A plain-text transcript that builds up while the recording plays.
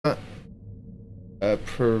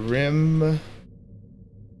Perim.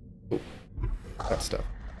 Oh, that stuff.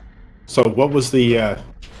 So what was the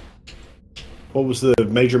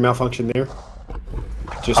major malfunction there?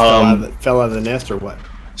 Just fell out of the nest or what?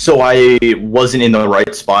 So I wasn't in the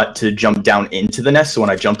right spot to jump down into the nest. So when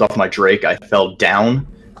I jumped off my Drake, I fell down,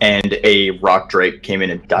 and a rock Drake came in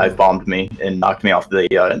and dive bombed me and knocked me off the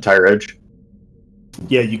entire edge.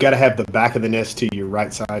 Yeah, you got to have the back of the nest to your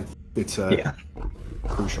right side. It's yeah,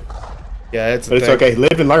 crucial. Yeah, but it's okay.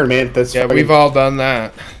 Live and learn, man. That's yeah, we've all done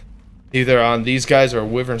that. Either on these guys or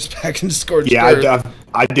wyverns back in Scorched Earth. Yeah,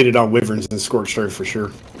 I did it on wyverns and Scorched Earth for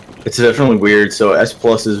sure. It's definitely weird. So S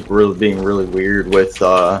Plus is being really weird with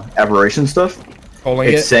aberration stuff.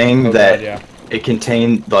 It's saying that it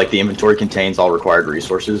contains, like, the inventory contains all required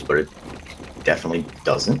resources, but it definitely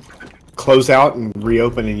doesn't. Close out and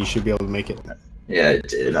reopen, and you should be able to make it. Yeah, it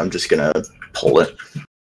did. I'm just gonna pull it.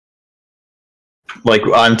 Like,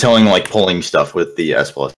 I'm telling, like, pulling stuff with the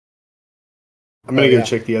S Plus. I'm gonna go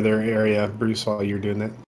check the other area, Bruce, while you're doing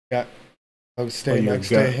that. Yeah, I'll stay next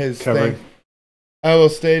to his thing. I will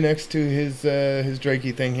stay next to his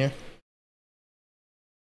Drakey thing here.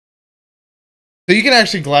 So you can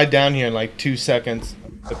actually glide down here in like 2 seconds.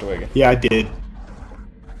 Yeah, I did.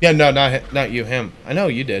 Yeah, no, not you, him. I know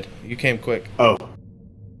you did. You came quick. Oh.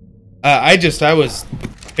 I was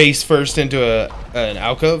face first into an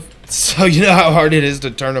alcove, so you know how hard it is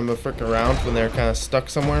to turn them a frick around when they're kind of stuck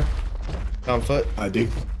somewhere on foot. I do.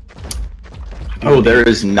 Oh, there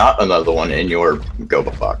is not another one in your go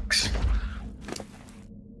box.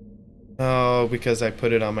 Oh, because I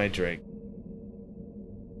put it on my Drake.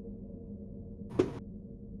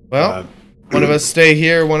 Well, one of us stay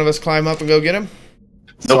here, one of us climb up and go get him?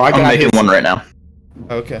 So I'm making one right now.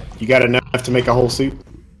 Okay. You got enough to make a whole suit?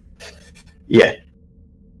 Yeah.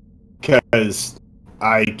 Because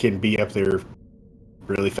I can be up there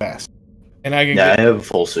really fast. And I can I have a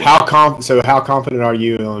full suit. How confident are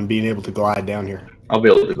you on being able to glide down here? I'll be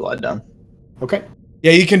able to glide down. Okay.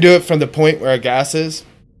 Yeah, you can do it from the point where a gas is.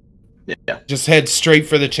 Yeah. Just head straight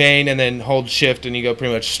for the chain and then hold shift and you go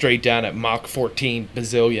pretty much straight down at Mach 14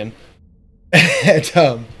 bazillion.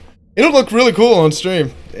 And it'll look really cool on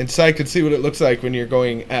stream. And Sai could see what it looks like when you're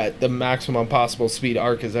going at the maximum possible speed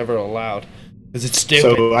Ark has ever allowed. Because it's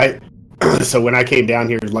stupid. So when I came down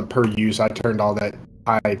here, per use, I turned all that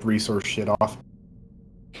high resource shit off.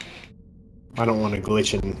 I don't want to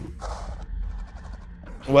glitch in.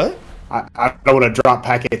 What? I don't want to drop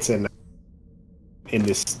packets in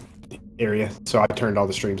this area, so I turned all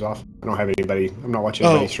the streams off. I don't have anybody. I'm not watching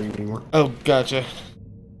anybody stream anymore. Oh, gotcha.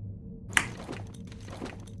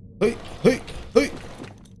 Hey, hey, hey.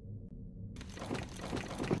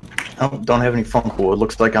 Oh, don't have any funk wood.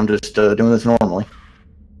 Looks like I'm just doing this normally.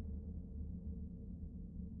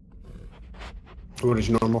 What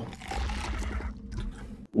is normal?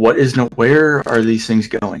 What is no? Where are these things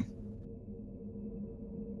going?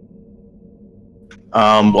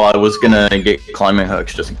 Well, I was gonna get climbing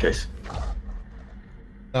hooks just in case.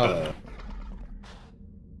 Oh.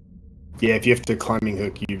 Yeah, if you have to climbing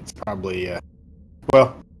hook, you probably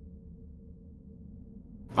well,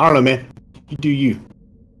 I don't know, man. You do you.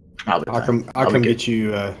 I'll come get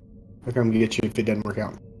you. I'll come get you if it doesn't work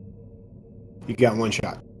out. You got one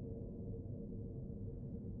shot.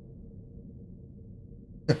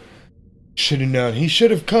 Should have known. He should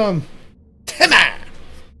have come. Timmy!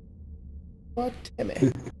 What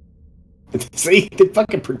Timmy? See? They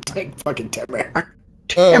fucking protect fucking Timmy. I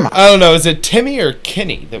don't know. Is it Timmy or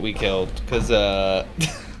Kenny that we killed? Because,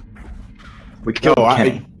 we killed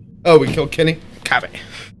Kenny. Oh, we killed Kenny? Copy.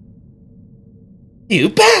 You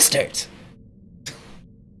bastards!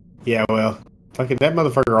 Yeah, well, fucking that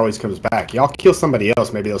motherfucker always comes back. Y'all kill somebody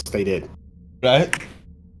else, maybe they'll stay dead. Right?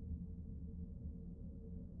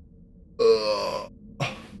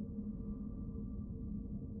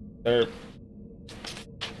 Derp.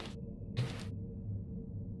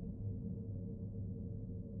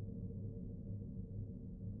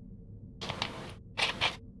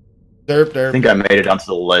 Derp. I think I made it onto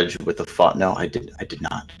the ledge with the font. No, I did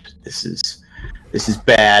not. This is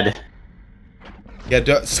bad.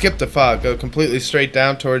 Yeah, skip the fog. Go completely straight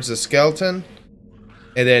down towards the skeleton,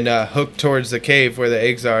 and then hook towards the cave where the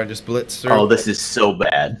eggs are, and just blitz through. Oh, this is so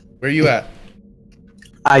bad. Where are you at?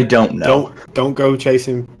 I don't know. Don't go chase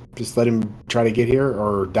him. Just let him try to get here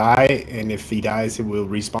or die, and if he dies, he will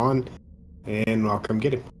respawn, and I'll come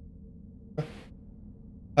get him.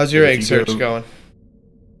 How's your egg search going?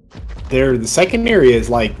 The second area is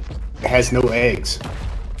like has no eggs.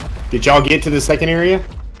 Did y'all get to the second area?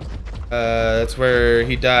 That's where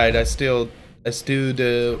he died. let's do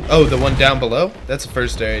the the one down below. That's the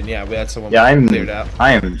first area. And yeah, that's the one. Yeah, we cleared out.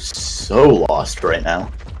 I am so lost right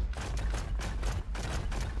now.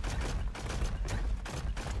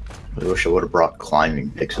 I wish I would have brought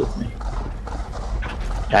climbing picks with me.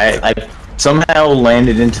 I somehow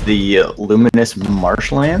landed into the luminous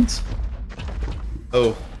marshlands.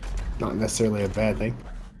 Oh. Not necessarily a bad thing.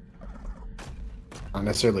 Not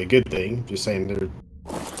necessarily a good thing. Just saying,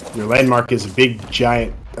 your landmark is a big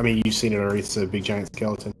giant. I mean, you've seen it already. It's a big giant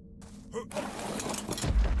skeleton.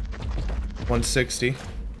 160.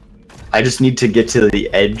 I just need to get to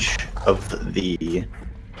the edge of the.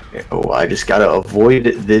 Oh, I just gotta avoid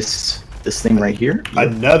this thing right here.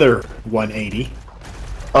 Another 180.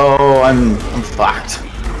 Oh, I'm fucked.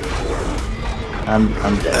 I'm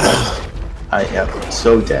dead. I am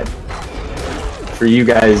so dead. For you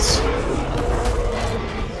guys.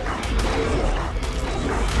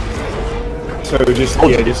 So just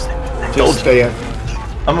stay at.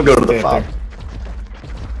 I'm gonna go to the fob.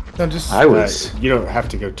 No, just. You don't have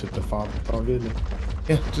to go to the fob. It's all good.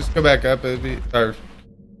 Yeah, just go back up.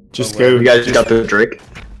 Just go. You guys got the Drake.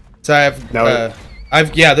 So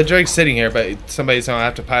the Drake's sitting here, but somebody's gonna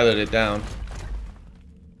have to pilot it down.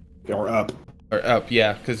 Or up. Or up,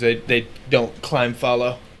 yeah, because they don't climb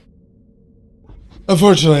follow.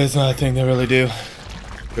 Unfortunately, it's not a thing they really do.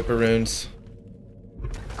 Ripperoons.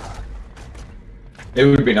 It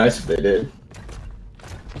would be nice if they did.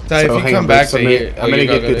 So if you come back to here, I'm gonna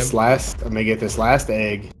get this last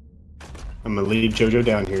egg. I'm gonna leave JoJo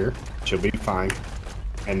down here. She'll be fine.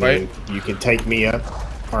 And then you can take me up,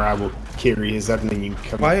 or I will carry his up, and then you can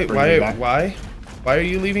come bring me back. Why are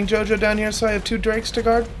you leaving JoJo down here so I have 2 Drakes to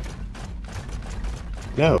guard?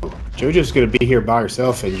 No, JoJo's gonna be here by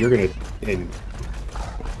herself, and you're gonna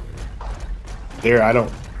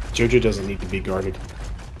JoJo doesn't need to be guarded.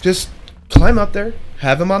 Just climb up there,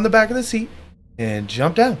 have him on the back of the seat, and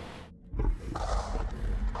jump down.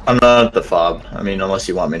 I'm not at the fob. I mean, unless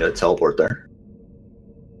you want me to teleport there.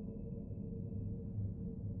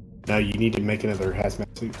 No, you need to make another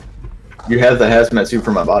hazmat suit. You have the hazmat suit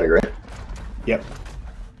for my body, right? Yep.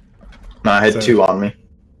 No, I had 2 on me.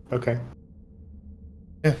 Okay.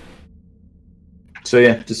 Yeah. So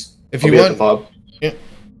yeah, just if you want the fob. Yeah.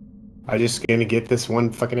 I'm just gonna get this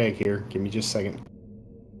one fucking egg here. Give me just a second.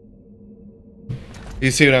 You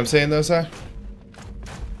see what I'm saying, though, Si?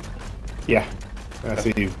 Yeah. I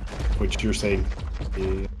see what you're saying.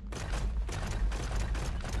 Yeah.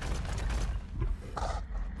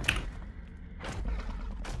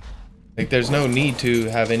 Like, there's no need to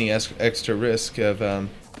have any extra risk of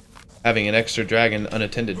having an extra dragon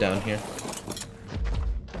unattended down here.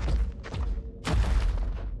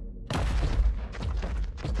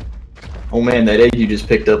 Oh man, that egg you just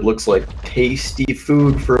picked up looks like tasty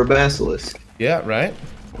food for a basilisk. Yeah, right?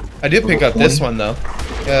 I did pick up this one, though.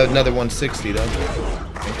 Another 160, though.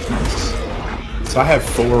 So I have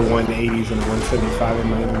 4 180s and a 175 in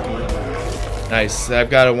my inventory. Nice. I've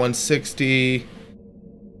got a 160,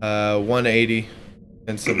 180,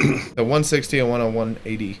 and some the 160 and one on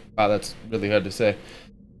 180. Wow, that's really hard to say.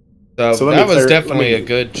 So that was definitely a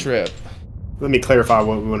good trip. Let me clarify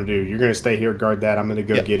what we want to do. You're going to stay here, guard that. I'm going to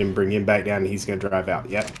go get him, bring him back down, and he's going to drive out.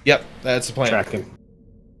 Yep. Yep, that's the plan. Track him.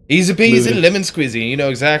 Easy peasy, lemon squeezy. You know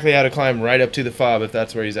exactly how to climb right up to the fob if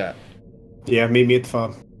that's where he's at. Yeah, meet me at the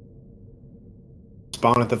fob.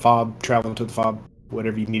 Spawn at the fob, travel to the fob,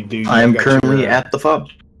 whatever you need to do. I am currently at the fob.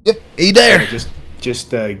 Yep, he there.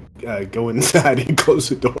 Just go inside and close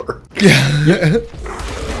the door. Yeah.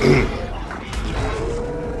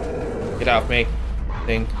 Get off me,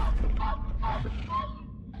 thing.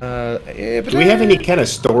 Do we have any kind of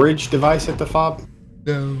storage device at the fob?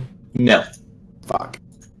 No. No. Fuck.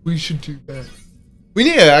 We should do that. We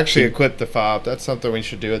need to actually equip the fob. That's something we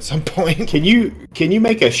should do at some point. Can you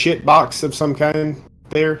make a shit box of some kind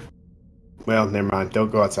there? Well, never mind. Don't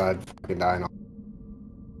go outside. Fucking die and all.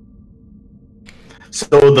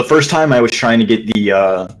 So the first time I was trying to get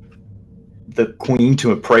the queen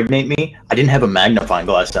to impregnate me, I didn't have a magnifying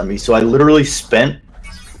glass on me, so I literally spent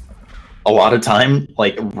a lot of time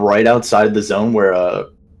like right outside the zone where a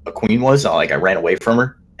queen was. I ran away from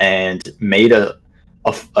her and made a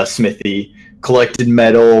smithy, collected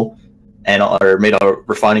metal, or made a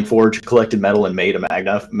refining forge, collected metal, and made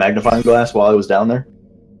a magnifying glass while I was down there.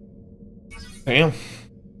 Damn.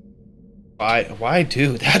 Why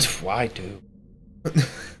do? That's why do.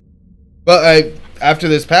 But after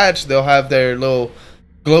this patch, they'll have their little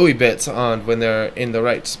glowy bits on when they're in the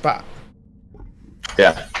right spot.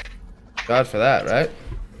 Yeah. God for that, right?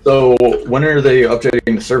 So when are they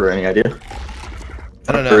updating the server? Any idea?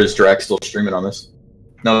 I don't know. Or is Drax still streaming on this?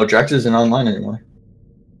 No, Drax isn't online anymore.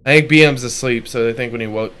 I think BM's asleep, so I think when he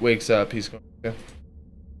wakes up, he's going to...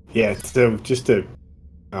 Yeah, so just to...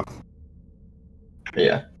 Oh.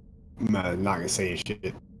 Yeah. I'm not going to say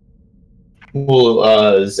shit. Well,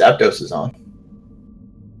 Zapdos is on.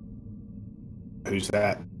 Who's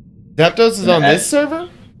that? Zapdos is on this server?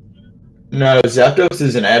 No, Zapdos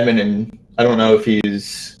is an admin, and I don't know if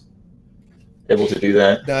he's able to do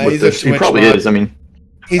that. No, he's a Twitch he probably mod. is. I mean,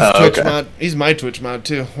 he's a Twitch mod. He's my Twitch mod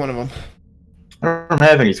too. One of them. I don't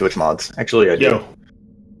have any Twitch mods. Actually, I do.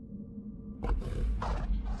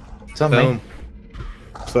 What's up, man?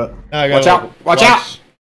 What's up? Watch out! Watch out!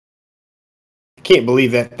 I can't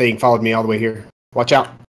believe that thing followed me all the way here. Watch out!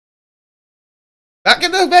 Back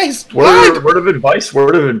in the base! Word of advice,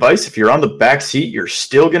 if you're on the back seat, you're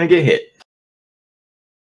still gonna get hit.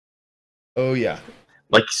 Oh yeah.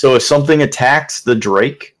 Like, so if something attacks the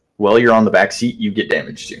Drake while you're on the back seat, you get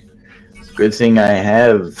damaged too. Good thing I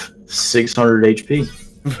have 600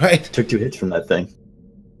 HP. Right. Took 2 hits from that thing.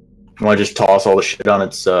 You wanna just toss all the shit on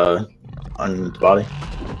its body?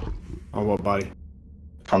 On what body?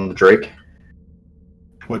 On the Drake.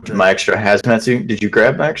 What Drake? My extra hazmat suit. Did you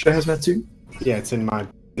grab my extra hazmat suit? Yeah, it's in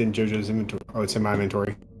JoJo's inventory. Oh, it's in my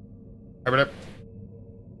inventory.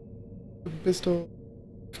 Pistol.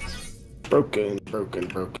 Broken.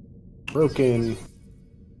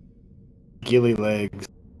 Gilly legs.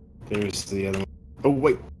 There's the other one. Oh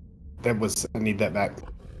wait, I need that back.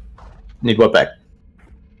 Need what back?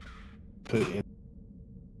 Put in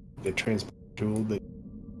the transport tool.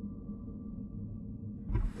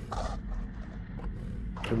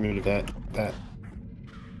 Remove that.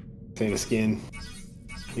 Stain of skin.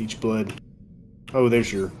 Leech blood. Oh,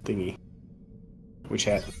 there's your thingy. Which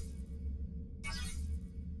hat?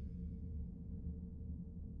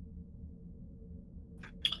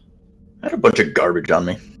 I had a bunch of garbage on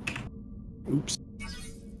me. Oops.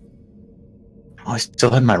 Oh, I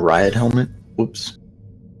still have my riot helmet. Whoops.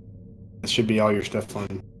 That should be all your stuff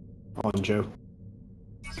on Joe.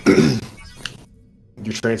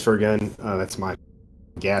 Your transfer gun. That's my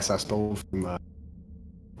gas I stole from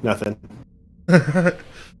nothing. That's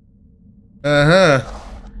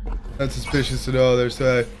suspicious at all. They're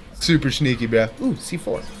so super sneaky, bruh. Ooh,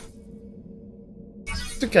 C4.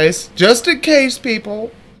 Just in case,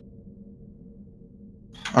 people.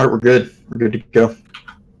 All right, we're good. We're good to go.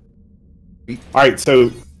 All right, so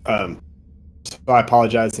I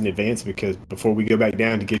apologize in advance because before we go back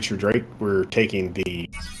down to get your Drake, we're taking the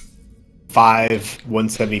 5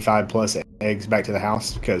 175 plus eggs back to the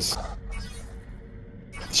house because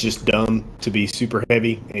it's just dumb to be super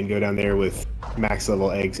heavy and go down there with max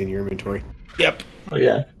level eggs in your inventory. Yep. Oh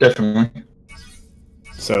yeah, definitely.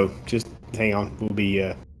 So just hang on. We'll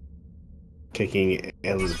be taking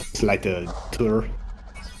a slight tour.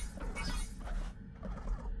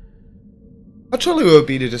 How truly would it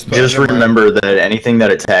be to just remember that anything that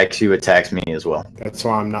attacks you attacks me as well. That's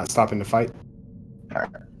why I'm not stopping to fight. All right.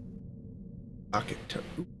 Rocket turn.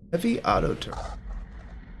 Heavy auto turn.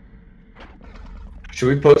 Should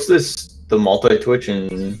we post the multi-twitch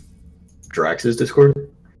in Drax's Discord?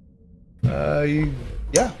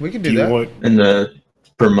 Yeah, we can do that. In the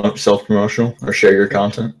self-promotional or share your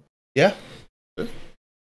content? Yeah.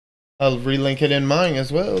 I'll relink it in mine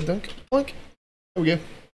as well. Dunk. There we go.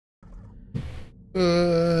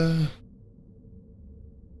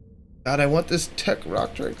 God, I want this tech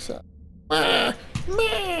rock Drake set. We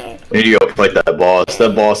need to go fight that boss.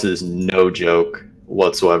 That boss is no joke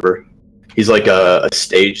whatsoever. He's like a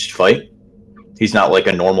staged fight. He's not like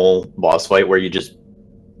a normal boss fight where you just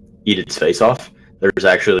eat its face off. There's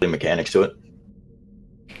actually mechanics to it.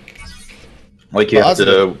 Like you have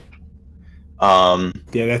to.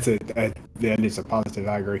 Yeah, that's it's a positive.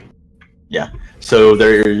 I agree. Yeah. So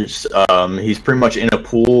there's he's pretty much in a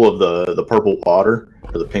pool of the purple water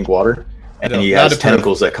or the pink water, and he has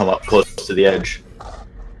tentacles that come up close to the edge.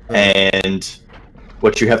 And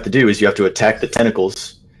what you have to do is you have to attack the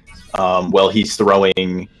tentacles while he's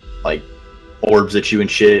throwing like orbs at you and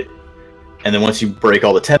shit. And then once you break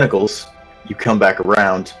all the tentacles, you come back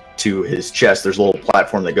around to his chest. There's a little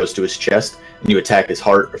platform that goes to his chest, and you attack his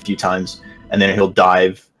heart a few times, and then he'll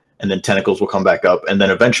dive. And then tentacles will come back up, and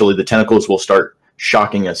then eventually the tentacles will start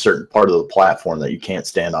shocking a certain part of the platform that you can't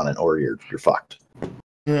stand on it, or you're fucked.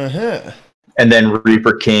 Uh-huh. And then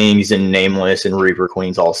Reaper Kings and Nameless and Reaper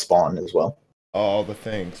Queens all spawn as well. All the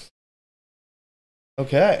things.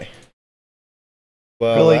 Okay.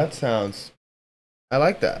 Well, really? That sounds... I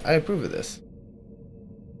like that. I approve of this.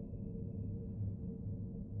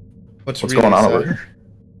 What's going on over here?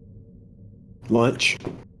 Lunch.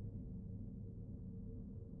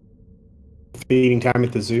 Feeding time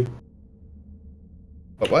at the zoo.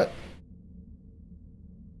 But what?